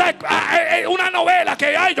 Comienza una novela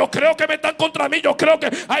que yo creo que me están contra mí, yo creo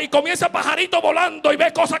que ahí comienza pajarito volando y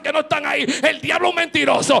ve cosas que no están ahí. El diablo es un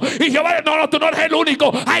mentiroso. Y Jehová, no, tú no eres el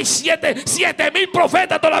único. Hay 7,000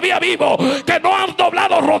 profetas todavía vivos que no han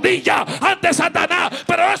doblado rodillas ante Satanás.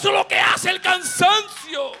 Pero eso es lo que hace el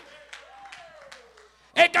cansancio.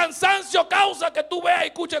 El cansancio causa que tú veas y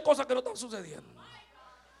escuches cosas que no están sucediendo.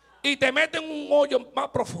 Y te meten en un hoyo más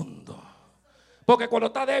profundo. Porque cuando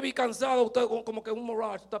estás débil y cansado, usted como que un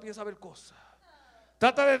mirage, usted piensa ver cosas.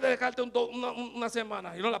 Trata de dejarte una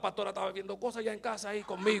semana. Y no, la pastora estaba viendo cosas ya en casa ahí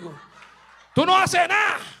conmigo. Tú no haces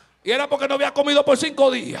nada. Y era porque no había comido por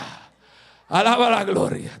 5 días. Alaba la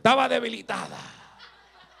gloria. Estaba debilitada.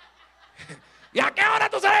 ¿Y a qué hora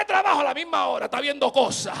tú sales de trabajo? A la misma hora, está viendo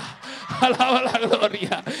cosas. Alaba la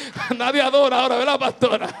gloria. Nadie adora ahora, ¿verdad,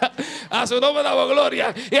 pastora? A su nombre damos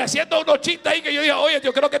gloria. Y haciendo unos chistes ahí que yo digo, oye,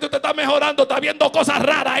 yo creo que tú te estás mejorando, estás viendo cosas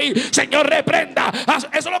raras ahí. Señor, reprenda. Eso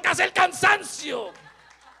es lo que hace el cansancio.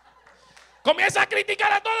 Comienza a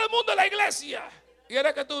criticar a todo el mundo en la iglesia. Y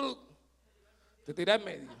era que tú te tiras en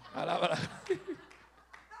medio. Alaba la gloria.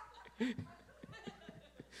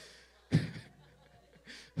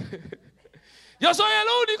 Yo soy el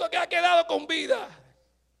único que ha quedado con vida.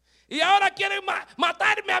 Y ahora quieren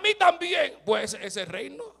matarme a mí también. Pues ese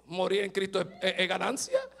reino, morir en Cristo es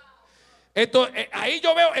ganancia. Ahí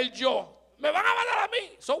yo veo el yo. Me van a matar a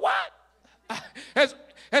mí. So what?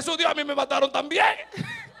 Jesús Dios, a mí me mataron también.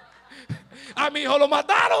 A mi hijo lo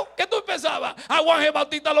mataron. ¿Qué tú pensabas? A Juan G.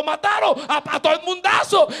 Bautista lo mataron. A todo el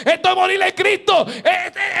mundazo. Esto es morir en Cristo.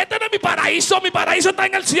 Este no es mi paraíso. Mi paraíso está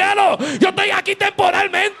en el cielo. Yo estoy aquí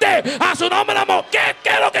temporalmente. A su nombre, amor. ¿Qué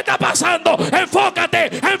es lo que está pasando? Enfócate.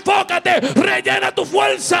 Rellena tu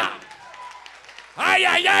fuerza.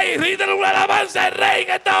 Ay. Ríndele una alabanza al Rey en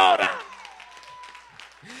esta hora.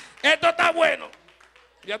 Esto está bueno.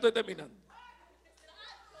 Ya estoy terminando.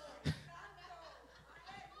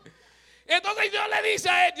 Entonces Dios le dice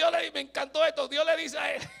a él, me encantó esto, Dios le dice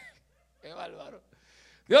a él, qué bárbaro.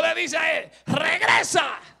 Dios le dice a él,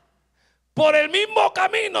 regresa por el mismo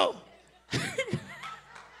camino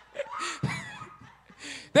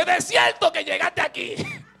de desierto que llegaste aquí.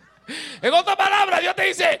 En otras palabras, Dios te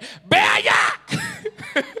dice, ve allá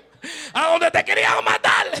a donde te querían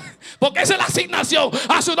matar. Porque esa es la asignación.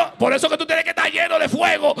 Por eso que tú tienes que estar lleno de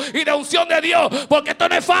fuego y de unción de Dios. Porque esto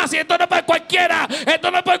no es fácil, esto no es para cualquiera.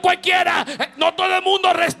 No todo el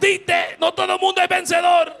mundo resiste, no todo el mundo es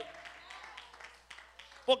vencedor.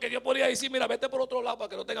 Porque Dios podría decir, mira, vete por otro lado para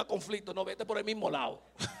que no tenga conflicto. No, vete por el mismo lado.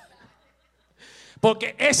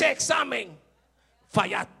 Porque ese examen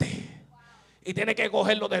fallaste y tienes que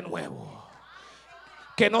cogerlo de nuevo.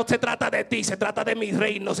 Que no se trata de ti, se trata de mi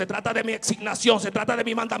reino, se trata de mi asignación, se trata de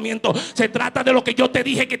mi mandamiento, se trata de lo que yo te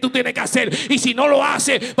dije que tú tienes que hacer. Y si no lo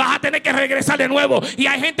haces, vas a tener que regresar de nuevo. Y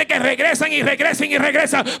hay gente que regresan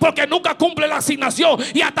porque nunca cumple la asignación.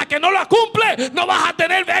 Y hasta que no la cumple, no vas a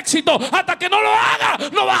tener éxito. Hasta que no lo haga,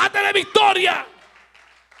 no vas a tener victoria.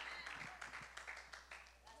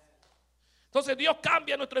 Entonces Dios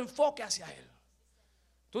cambia nuestro enfoque hacia Él.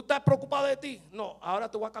 ¿Tú estás preocupado de ti? No, ahora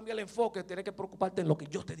te voy a cambiar el enfoque. Tienes que preocuparte en lo que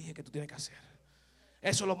yo te dije que tú tienes que hacer.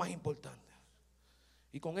 Eso es lo más importante.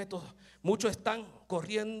 Y con esto, muchos están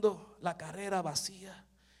corriendo la carrera vacía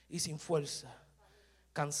y sin fuerza.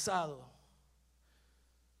 Cansados,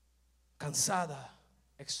 cansada,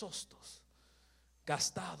 exhaustos,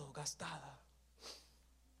 gastados, gastada.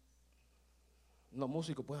 Los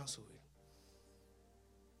músicos puedan subir.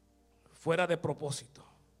 Fuera de propósito.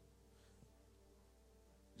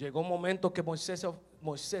 Llegó un momento que Moisés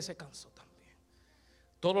se cansó también.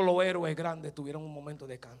 Todos los héroes grandes tuvieron un momento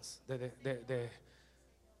de canso, que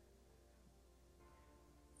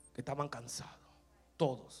estaban cansados.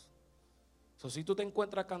 Todos. Si tú te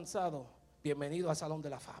encuentras cansado, bienvenido al Salón de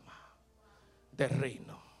la Fama del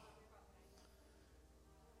Reino.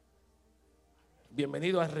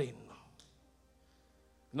 Bienvenido al reino.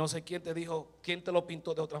 No sé quién te dijo, quién te lo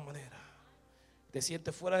pintó de otra manera. Te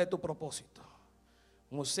sientes fuera de tu propósito.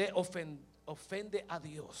 Moisés ofende a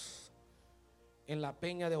Dios en la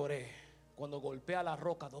peña de Oré cuando golpea la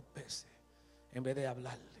roca 2 veces en vez de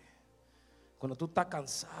hablarle. Cuando tú estás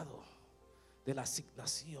cansado de la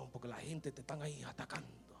asignación porque la gente te están ahí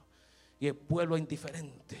atacando y el pueblo es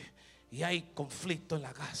indiferente y hay conflicto en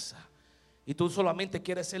la casa y tú solamente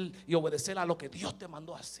quieres ser y obedecer a lo que Dios te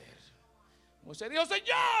mandó a hacer. Moisés dijo,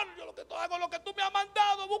 Señor, yo lo que hago es lo que tú me has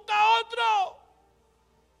mandado, busca otro.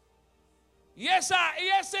 Y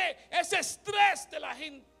ese estrés de la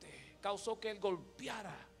gente causó que él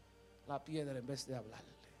golpeara la piedra en vez de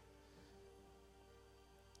hablarle.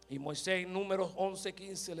 Y Moisés en Números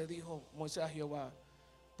 11:15 le dijo Moisés a Jehová: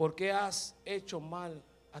 ¿por qué has hecho mal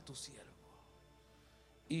a tu siervo?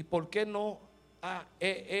 ¿Y por qué no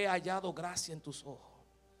he hallado gracia en tus ojos?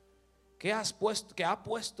 Que ha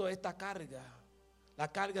puesto esta carga,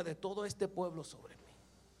 la carga de todo este pueblo sobre mí.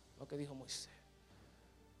 Lo que dijo Moisés.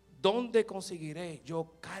 ¿Dónde conseguiré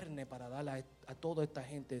yo carne para darle a toda esta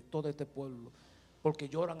gente, todo este pueblo? Porque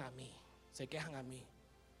lloran a mí, se quejan a mí.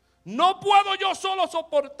 No puedo yo solo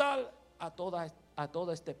soportar a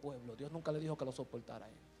todo este pueblo. Dios nunca le dijo que lo soportara a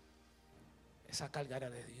él. Esa carga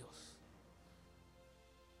era de Dios.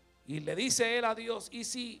 Y le dice él a Dios: y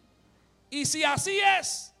si así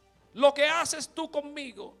es lo que haces tú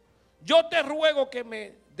conmigo, yo te ruego que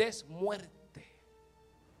me des muerte.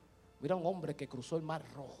 Mira, un hombre que cruzó el mar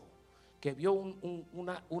rojo, que vio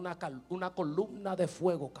una columna de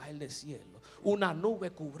fuego caer del cielo, una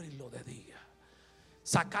nube cubrirlo de día,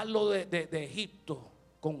 sacarlo de Egipto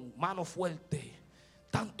con mano fuerte,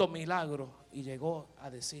 tanto milagro, y llegó a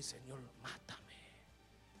decir: Señor, mátame.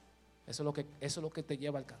 Eso es lo que te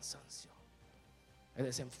lleva al cansancio, el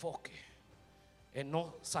desenfoque, el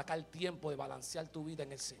no sacar tiempo de balancear tu vida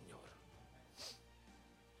en el Señor.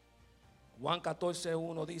 Juan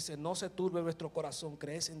 14:1 dice: no se turbe vuestro corazón,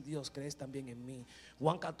 crees en Dios, crees también en mí.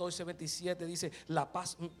 Juan 14:27 dice: la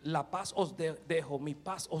paz os dejo, mi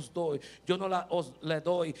paz os doy. Yo no os le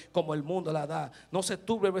doy como el mundo la da. No se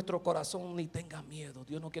turbe vuestro corazón ni tenga miedo.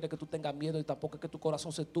 Dios no quiere que tú tengas miedo, y tampoco que tu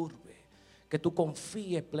corazón se turbe, que tú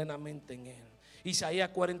confíes plenamente en Él.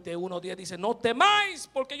 Isaías 41:10 dice: no temáis,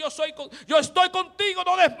 porque yo estoy contigo,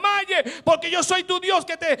 no desmayes, porque yo soy tu Dios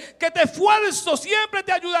que te esfuerzo, siempre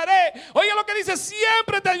te ayudaré. Oye lo que dice: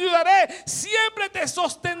 siempre te ayudaré, siempre te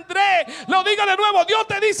sostendré. Lo digo de nuevo, Dios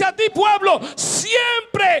te dice a ti, pueblo: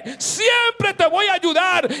 siempre te voy a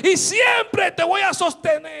ayudar y siempre te voy a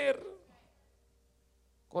sostener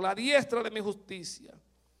con la diestra de mi justicia.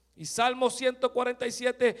 Y Salmo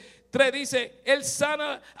 147:3 dice: Él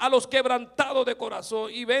sana a los quebrantados de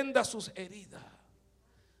corazón y venda sus heridas.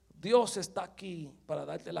 Dios está aquí para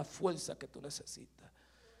darte la fuerza que tú necesitas,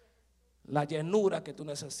 la llenura que tú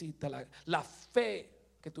necesitas, la fe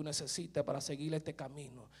que tú necesitas para seguir este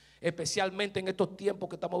camino. Especialmente en estos tiempos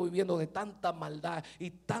que estamos viviendo de tanta maldad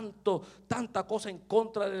y tanta cosa en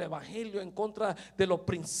contra del evangelio, en contra de los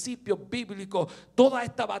principios bíblicos. Toda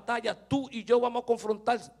esta batalla tú y yo vamos a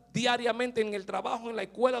confrontar diariamente en el trabajo, en la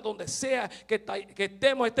escuela, donde sea que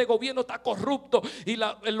estemos. Este gobierno está corrupto y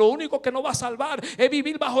lo único que nos va a salvar es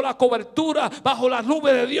vivir bajo la cobertura, bajo la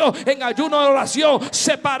nube de Dios, en ayuno de oración,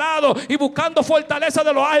 separado y buscando fortaleza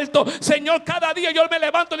de lo alto. Señor, cada día yo me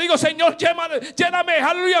levanto y digo: Señor, lléname,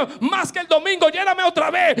 aleluya, más que el domingo, lléname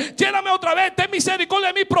otra vez, ten misericordia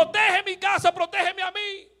de mí, protege mi casa, protégeme a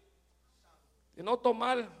mí, y no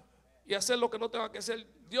tomar y hacer lo que no tenga que hacer.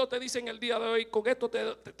 Dios te dice en el día de hoy, con esto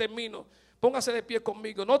te termino, póngase de pie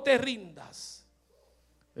conmigo, no te rindas.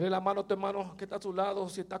 Dale la mano a tu hermano que está a tu lado,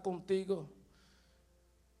 si está contigo,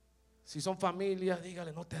 si son familias,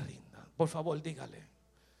 dígale: no te rindas, por favor, dígale.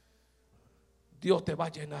 Dios te va a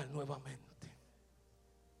llenar nuevamente.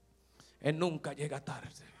 Él nunca llega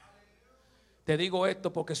tarde. Te digo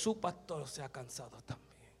esto porque su pastor se ha cansado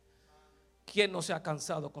también. ¿Quién no se ha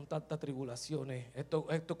cansado con tantas tribulaciones? Esto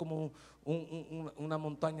es como una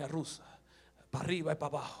montaña rusa, para arriba y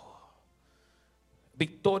para abajo.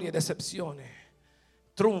 Victoria y decepciones,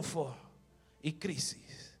 triunfo y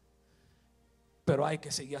crisis. Pero hay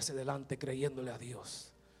que seguir hacia adelante creyéndole a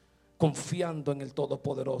Dios, confiando en el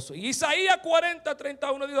Todopoderoso. Y Isaías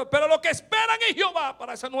 40:31 dice: pero los que esperan en Jehová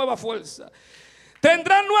para esa nueva fuerza,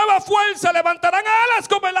 tendrán nueva fuerza, levantarán alas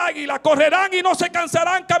como el águila, correrán y no se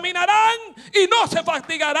cansarán, caminarán y no se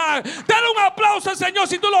fatigarán. Dale un aplauso al Señor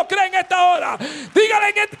si tú lo crees en esta hora.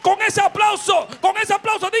 Dígale con ese aplauso,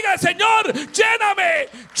 dígale: Señor,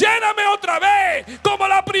 lléname otra vez, como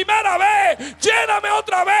la primera vez, lléname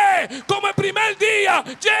otra vez, como el primer día,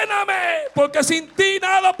 lléname, porque sin ti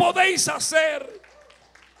nada podéis hacer.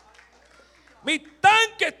 Mi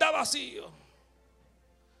tanque está vacío.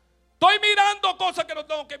 Estoy mirando cosas que no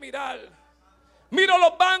tengo que mirar. Miro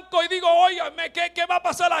los bancos y digo: óigame, ¿qué va a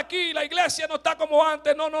pasar aquí? La iglesia no está como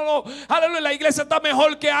antes. No. Aleluya, la iglesia está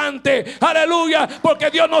mejor que antes. Aleluya, porque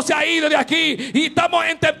Dios no se ha ido de aquí. Y estamos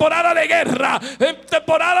en temporada de guerra, en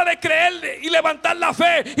temporada de creer y levantar la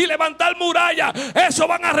fe y levantar murallas. Eso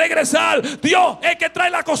van a regresar. Dios es que trae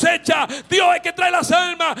la cosecha, Dios es que trae las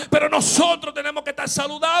almas. Pero nosotros tenemos que estar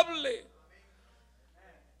saludables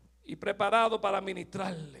y preparados para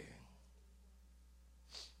ministrarle.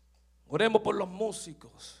 Oremos por los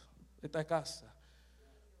músicos de esta casa.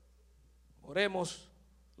 Oremos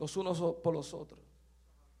los unos por los otros.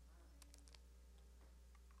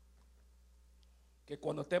 Que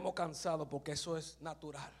cuando estemos cansados, porque eso es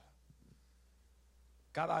natural,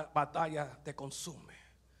 cada batalla te consume.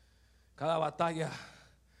 Cada batalla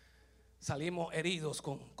salimos heridos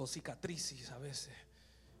con cicatrices a veces.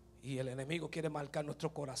 Y el enemigo quiere marcar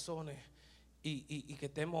nuestros corazones y que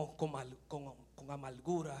estemos con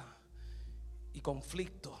amargura y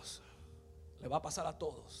conflictos. Le va a pasar a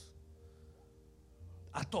todos.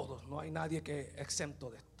 A todos. No hay nadie que exento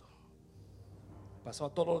de esto. Pasó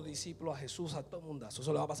a todos los discípulos, a Jesús, a todo el mundo.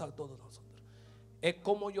 Eso le va a pasar a todos nosotros. Es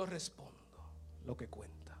como yo respondo lo que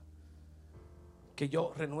cuenta. Que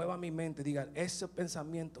yo renueva mi mente y diga, ese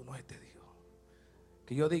pensamiento no es de Dios.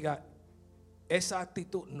 Que yo diga, esa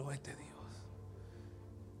actitud no es de Dios.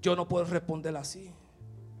 Yo no puedo responder así.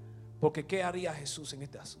 Porque ¿qué haría Jesús en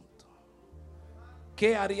este asunto?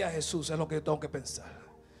 ¿Qué haría Jesús? Es lo que yo tengo que pensar.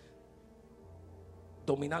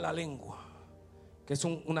 Dominar la lengua, que es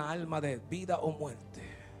una alma de vida o muerte.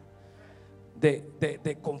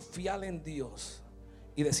 De confiar en Dios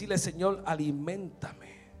y decirle, Señor,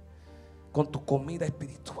 aliméntame con tu comida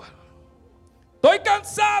espiritual. Estoy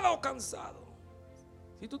cansado o cansado.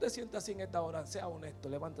 Si tú te sientes así en esta hora, sea honesto,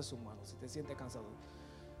 levante su mano. Si te sientes cansado,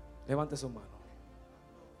 levante su mano.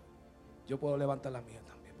 Yo puedo levantar la mía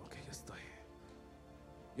también, porque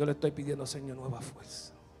yo le estoy pidiendo, Señor, nueva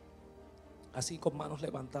fuerza. Así con manos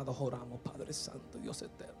levantadas oramos, Padre Santo, Dios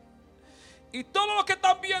eterno. Y todos los que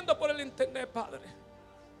están viendo por el internet, Padre,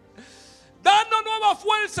 danos nueva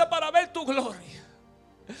fuerza para ver tu gloria,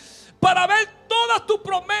 para ver todas tus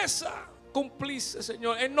promesas cumplirse,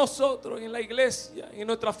 Señor, en nosotros, en la iglesia, en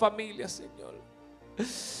nuestra familia, Señor.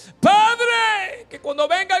 Padre, que cuando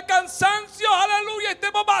venga el cansancio, aleluya,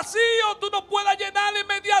 estemos vacíos, tú nos puedas llenar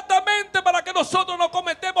inmediatamente para que nosotros no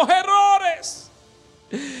cometemos errores.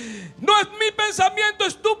 No es mi pensamiento,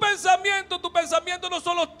 es tu pensamiento. Tu pensamiento no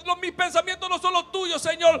son mis pensamientos no son los tuyos,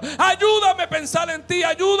 Señor. Ayúdame a pensar en ti,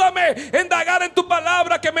 ayúdame a indagar en tu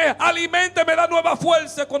palabra, que me alimente, me da nueva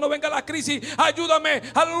fuerza cuando venga la crisis. Ayúdame,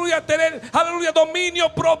 aleluya, a tener, aleluya,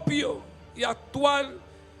 dominio propio y actuar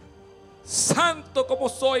santo como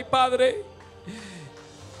soy, Padre.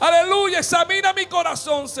 Aleluya, examina mi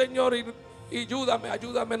corazón, Señor, y ayúdame a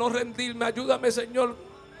no rendirme. Ayúdame, Señor,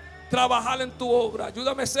 trabajar en tu obra.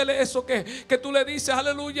 Ayúdame a hacerle eso que tú le dices,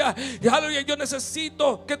 aleluya. Y aleluya, yo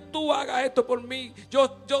necesito que tú hagas esto por mí.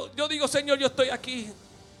 Yo digo, Señor, yo estoy aquí.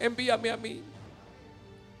 Envíame a mí.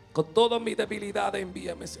 Con todas mis debilidades,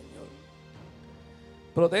 envíame, Señor.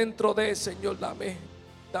 Pero dentro de, Señor,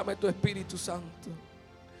 dame tu Espíritu Santo.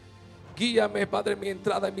 Guíame, Padre, mi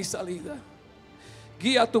entrada y mi salida.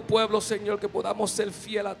 Guía a tu pueblo, Señor, que podamos ser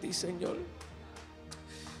fiel a ti, Señor.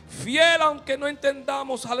 Fiel aunque no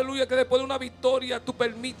entendamos, aleluya, que después de una victoria tú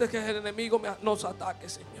permites que el enemigo nos ataque,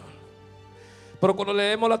 Señor. Pero cuando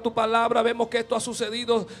leemos tu palabra, vemos que esto ha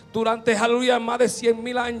sucedido durante, aleluya, más de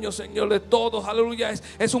 100,000 años, Señor, de todos, aleluya.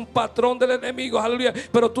 Es un patrón del enemigo, aleluya.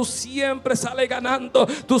 Pero tú siempre sales ganando,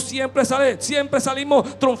 tú siempre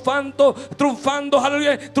salimos triunfando,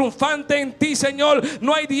 aleluya, triunfante en ti, Señor.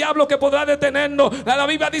 No hay diablo que podrá detenernos. La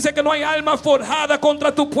Biblia dice que no hay alma forjada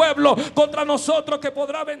contra tu pueblo, contra nosotros, que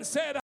podrá vencer.